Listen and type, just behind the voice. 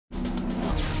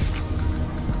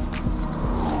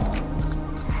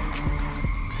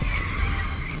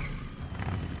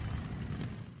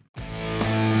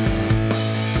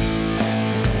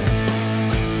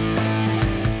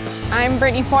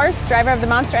Brittany, driver of the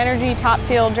Monster Energy Top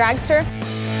Fuel Dragster.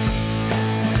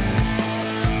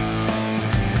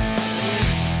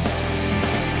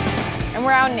 And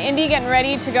we're out in Indy getting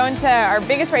ready to go into our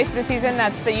biggest race of the season,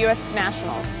 that's the U.S.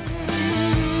 Nationals.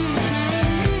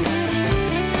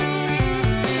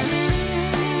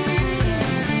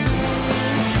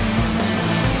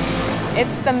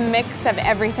 It's the mix of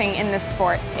everything in this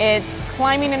sport. It's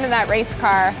climbing into that race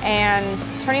car and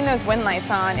turning those wind lights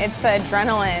on. It's the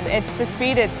adrenaline, it's the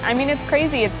speed, it's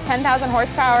crazy. It's 10,000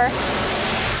 horsepower,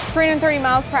 330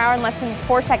 miles per hour in less than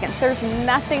 4 seconds. There's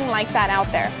nothing like that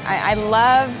out there. I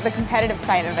love the competitive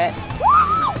side of it.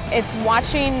 It's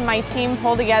watching my team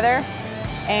pull together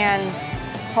and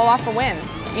pull off a win.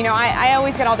 You know, I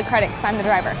always get all the credit because I'm the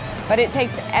driver, but it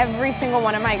takes every single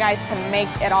one of my guys to make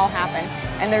it all happen.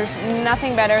 And there's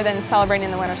nothing better than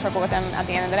celebrating the winner's circle with them at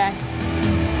the end of the day.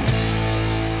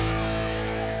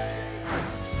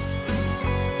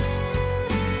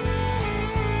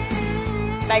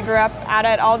 I grew up out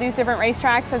at all these different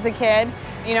racetracks as a kid.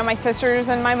 You know, my sisters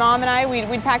and my mom and I,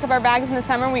 we'd pack up our bags in the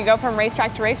summer and we'd go from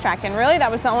racetrack to racetrack. And really, that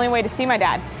was the only way to see my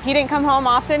dad. He didn't come home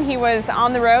often. He was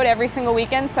on the road every single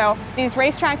weekend. So these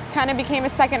racetracks kind of became a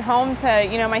second home to,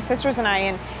 you know, my sisters and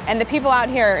I. And the people out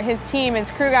here, his team, his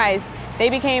crew guys, they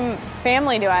became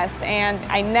family to us. And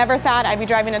I never thought I'd be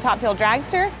driving a Top Fuel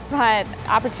Dragster, but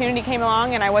opportunity came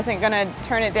along and I wasn't going to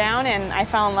turn it down, and I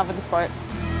fell in love with the sport.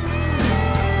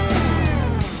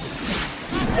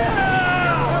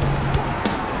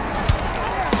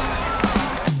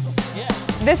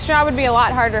 This job would be a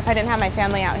lot harder if I didn't have my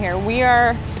family out here. We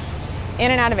are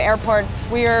in and out of airports.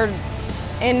 We are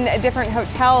in a different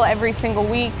hotel every single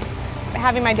week.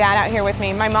 Having my dad out here with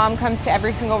me. My mom comes to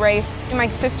every single race. My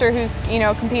sister, who's, you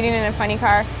know, competing in a funny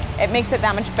car, it makes it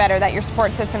that much better that your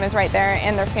support system is right there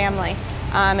and their family.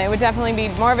 It would definitely be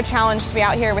more of a challenge to be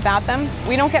out here without them.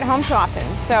 We don't get home too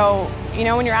often, so, you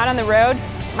know, when you're out on the road,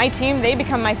 my team, they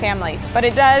become my family. But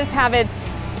it does have its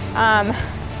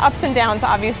ups and downs,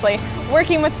 obviously.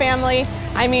 Working with family,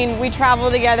 I mean, we travel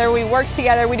together, we work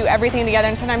together, we do everything together,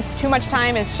 and sometimes too much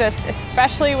time is just,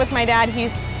 especially with my dad,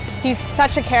 he's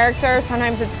such a character,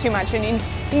 sometimes it's too much, and you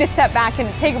need to step back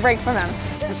and take a break from him.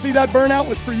 You see, that burnout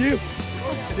was for you.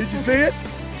 Did you see it?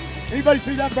 Anybody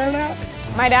see that burnout?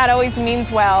 My dad always means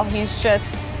well.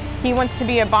 He wants to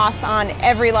be a boss on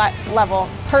every level.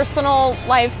 Personal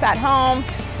life's at home.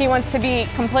 He wants to be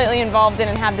completely involved in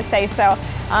and have the say so.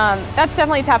 That's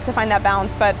definitely tough to find that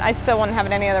balance, but I still wouldn't have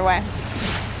it any other way.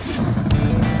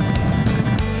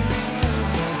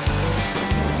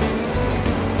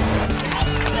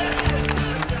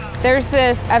 There's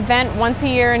this event once a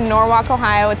year in Norwalk,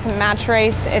 Ohio. It's a match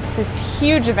race. It's this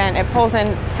huge event. It pulls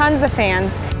in tons of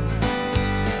fans.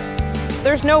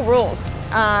 There's no rules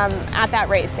at that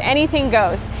race. Anything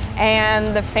goes.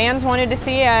 And the fans wanted to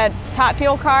see a Top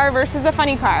Fuel car versus a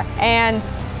funny car. And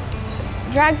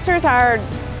dragsters are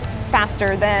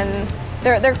faster than,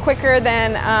 they're quicker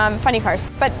than funny cars.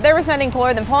 But there was nothing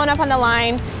cooler than pulling up on the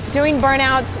line, doing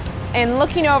burnouts, and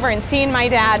looking over and seeing my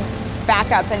dad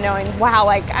back up and knowing, wow,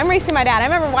 like, I'm racing my dad. I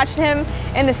remember watching him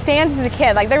in the stands as a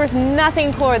kid. Like, there was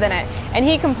nothing cooler than it. And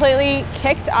he completely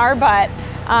kicked our butt.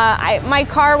 My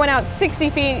car went out 60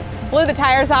 feet, blew the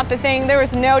tires off the thing. There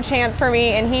was no chance for me,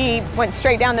 and he went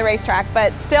straight down the racetrack.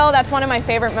 But still, that's one of my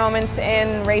favorite moments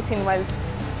in racing, was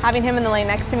having him in the lane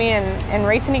next to me and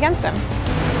racing against him.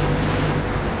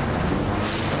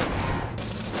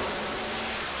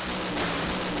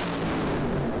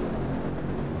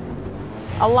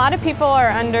 A lot of people are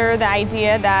under the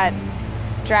idea that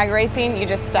drag racing, you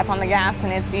just step on the gas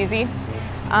and it's easy.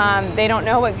 They don't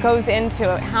know what goes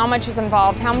into it, how much is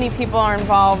involved, how many people are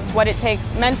involved, what it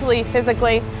takes mentally,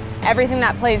 physically, everything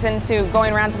that plays into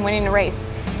going around and winning a race.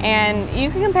 And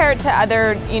you can compare it to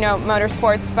other, you know,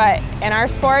 motorsports, but in our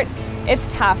sport, it's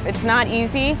tough, it's not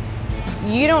easy.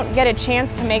 You don't get a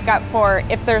chance to make up for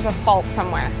if there's a fault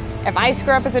somewhere. If I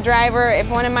screw up as a driver, if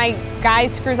one of my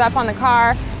guys screws up on the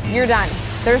car, you're done.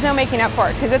 There's no making up for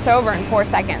it because it's over in 4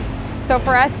 seconds. So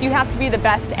for us, you have to be the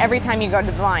best every time you go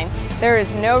to the line. There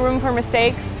is no room for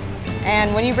mistakes,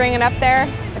 and when you bring it up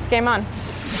there, it's game on.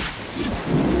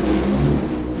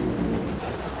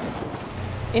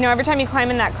 You know, every time you climb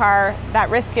in that car, that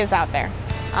risk is out there.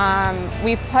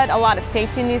 We've put a lot of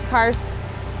safety in these cars,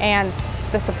 and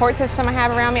the support system I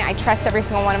have around me, I trust every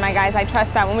single one of my guys. I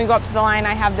trust that when we go up to the line,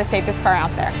 I have the safest car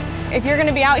out there. If you're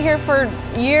gonna be out here for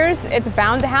years, it's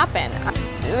bound to happen.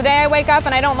 The day I wake up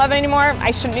and I don't love it anymore,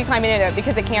 I shouldn't be climbing into it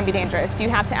because it can be dangerous. You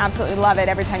have to absolutely love it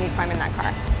every time you climb in that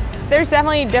car. There's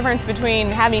definitely a difference between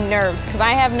having nerves, because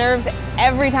I have nerves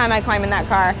every time I climb in that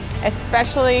car,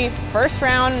 especially first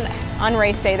round on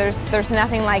race day. There's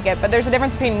nothing like it, but there's a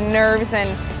difference between nerves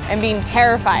and being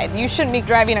terrified. You shouldn't be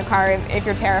driving a car if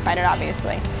you're terrified,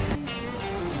 obviously.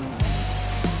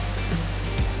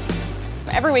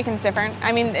 Every weekend's different.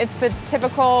 I mean, it's the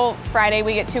typical Friday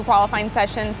we get 2 qualifying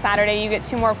sessions, Saturday you get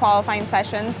 2 more qualifying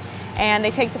sessions, and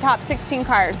they take the top 16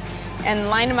 cars and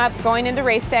line them up going into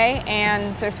race day,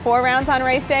 and there's 4 rounds on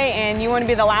race day, and you want to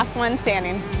be the last one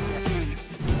standing.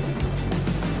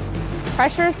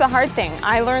 Pressure is the hard thing.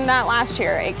 I learned that last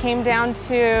year. It came down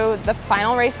to the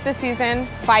final race of the season,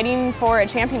 fighting for a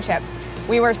championship.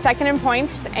 We were second in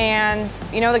points, and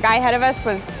the guy ahead of us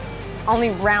was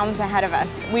only rounds ahead of us.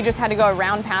 We just had to go a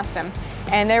round past him.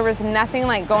 And there was nothing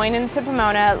like going into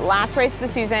Pomona, last race of the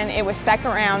season, it was second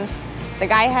round. The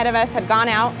guy ahead of us had gone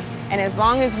out, and as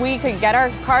long as we could get our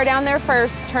car down there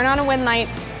first, turn on a win light,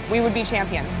 we would be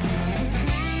champions.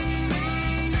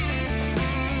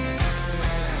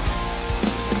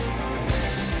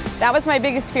 That was my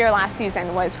biggest fear last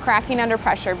season, was cracking under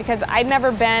pressure, because I'd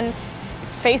never been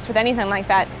faced with anything like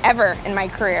that ever in my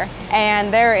career.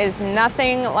 And there is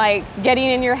nothing like getting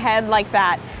in your head like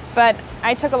that. But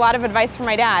I took a lot of advice from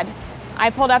my dad. I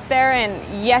pulled up there, and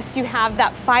yes, you have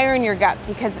that fire in your gut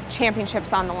because the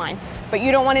championship's on the line, but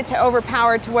you don't want it to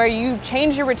overpower to where you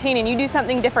change your routine and you do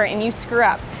something different and you screw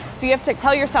up. So you have to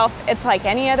tell yourself it's like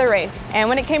any other race. And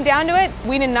when it came down to it,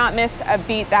 we did not miss a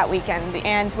beat that weekend,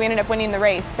 and we ended up winning the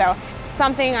race. So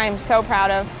something I'm so proud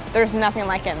of. There's nothing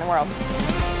like it in the world.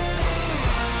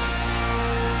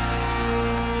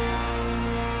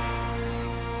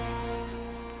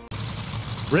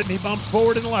 Brittany bumps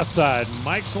forward in the left side.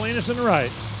 Mike Salinas in the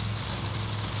right.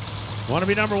 Want to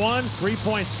be number 1?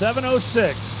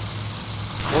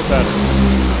 3.706 or better.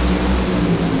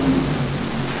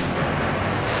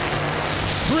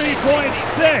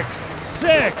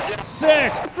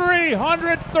 3.666.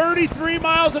 333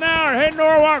 miles an hour. Hey,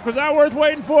 Norwalk, was that worth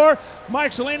waiting for?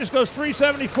 Mike Salinas goes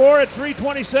 374 at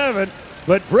 327.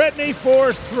 But Brittany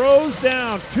Force throws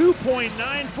down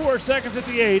 2.94 seconds at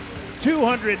the 8th.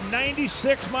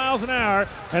 296 miles an hour,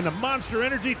 and the Monster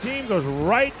Energy team goes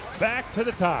right back to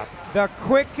the top. The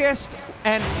quickest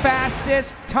and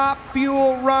fastest top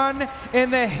fuel run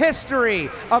in the history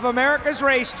of America's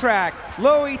racetrack.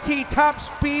 Low ET top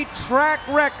speed track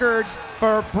records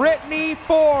for Brittany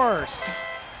Force.